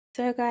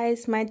So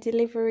guys, my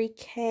delivery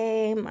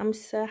came. I'm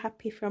so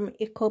happy, from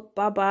Ickle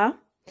Bubba.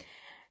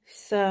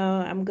 So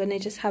I'm gonna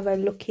just have a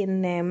look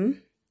in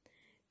them,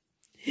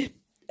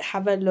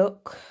 have a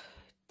look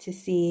to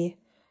see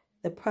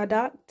the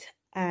product,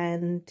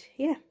 and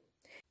yeah.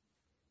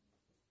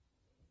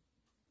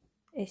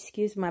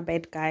 Excuse my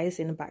bed guys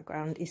in the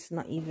background, it's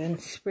not even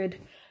spread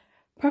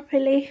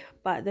properly.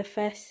 But the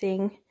first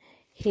thing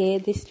here,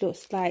 this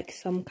looks like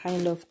some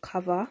kind of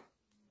cover,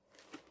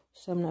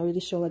 so I'm not really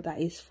sure what that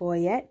is for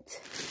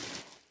yet.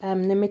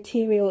 The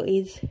material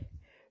is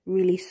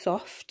really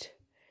soft.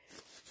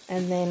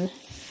 And then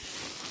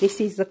this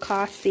is the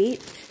car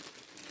seat.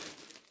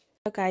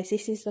 So guys,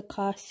 this is the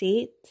car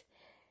seat.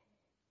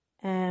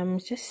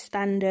 Just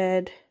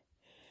standard,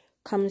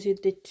 comes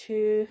with the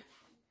 2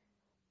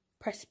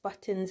 press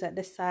buttons at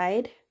the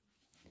side.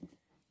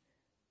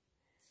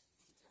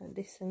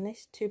 This and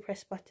this, 2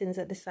 press buttons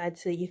at the side,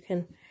 so you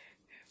can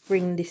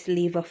bring this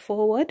lever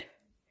forward.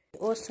 It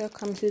also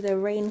comes with a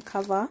rain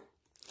cover,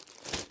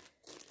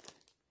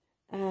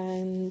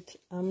 and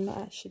I'm not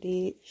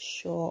actually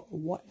sure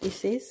what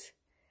this is,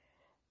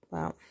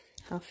 but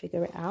I'll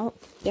figure it out.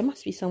 There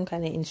must be some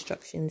kind of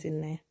instructions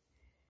in there.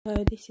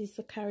 So this is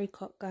the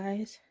Carrycot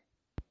guys.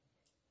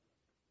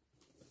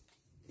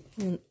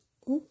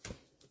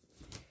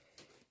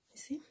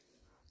 See?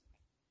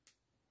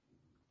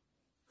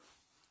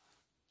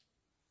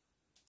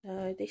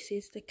 So this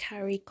is the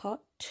Carrycot,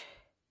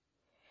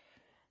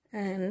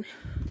 and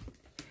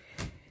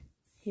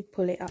you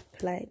pull it up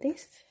like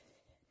this.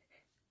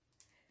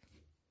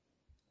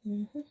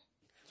 And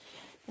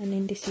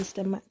then this is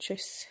the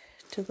mattress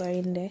to go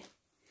in there.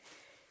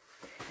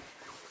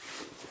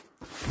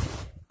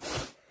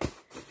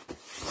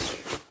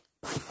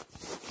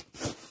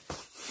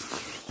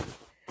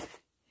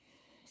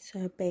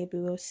 So baby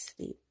will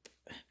sleep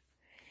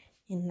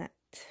in that.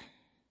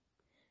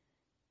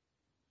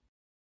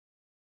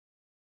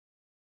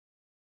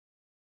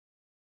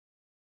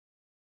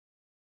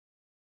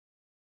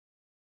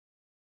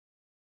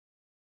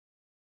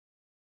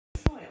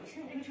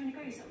 They were trying to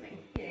grow something,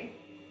 you know,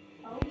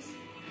 bulbs.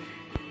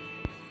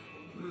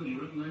 Well,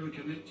 you reckon they were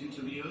connected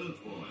to the earth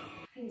wire?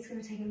 I think it's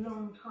going to take a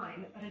long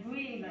time, but I'd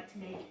really like to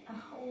make a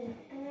whole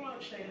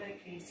branch load of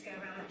oak leaves to go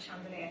around that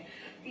chandelier.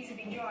 These have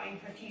been drying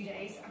for a few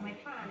days, and my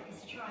plan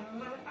is to try and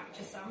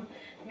manufacture some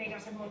made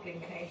out of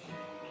modelling clay.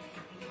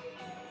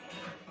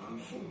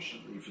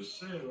 Unfortunately for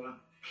Sarah,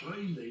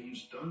 clay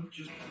leaves don't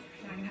just...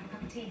 Now I'm going to have a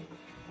cup of tea.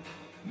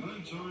 No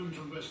time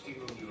for resting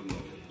on your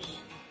laurels.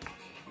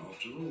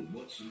 After all,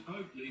 what's an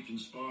oak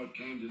leaf-inspired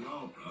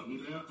candelabra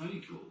without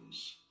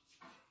acorns?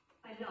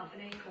 I love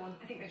an acorn.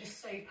 I think they're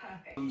just so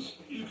perfect.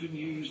 You can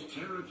use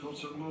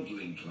terracotta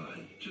modelling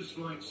clay, just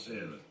like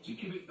Sarah, to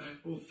give it that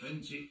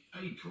authentic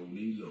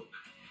acorny look.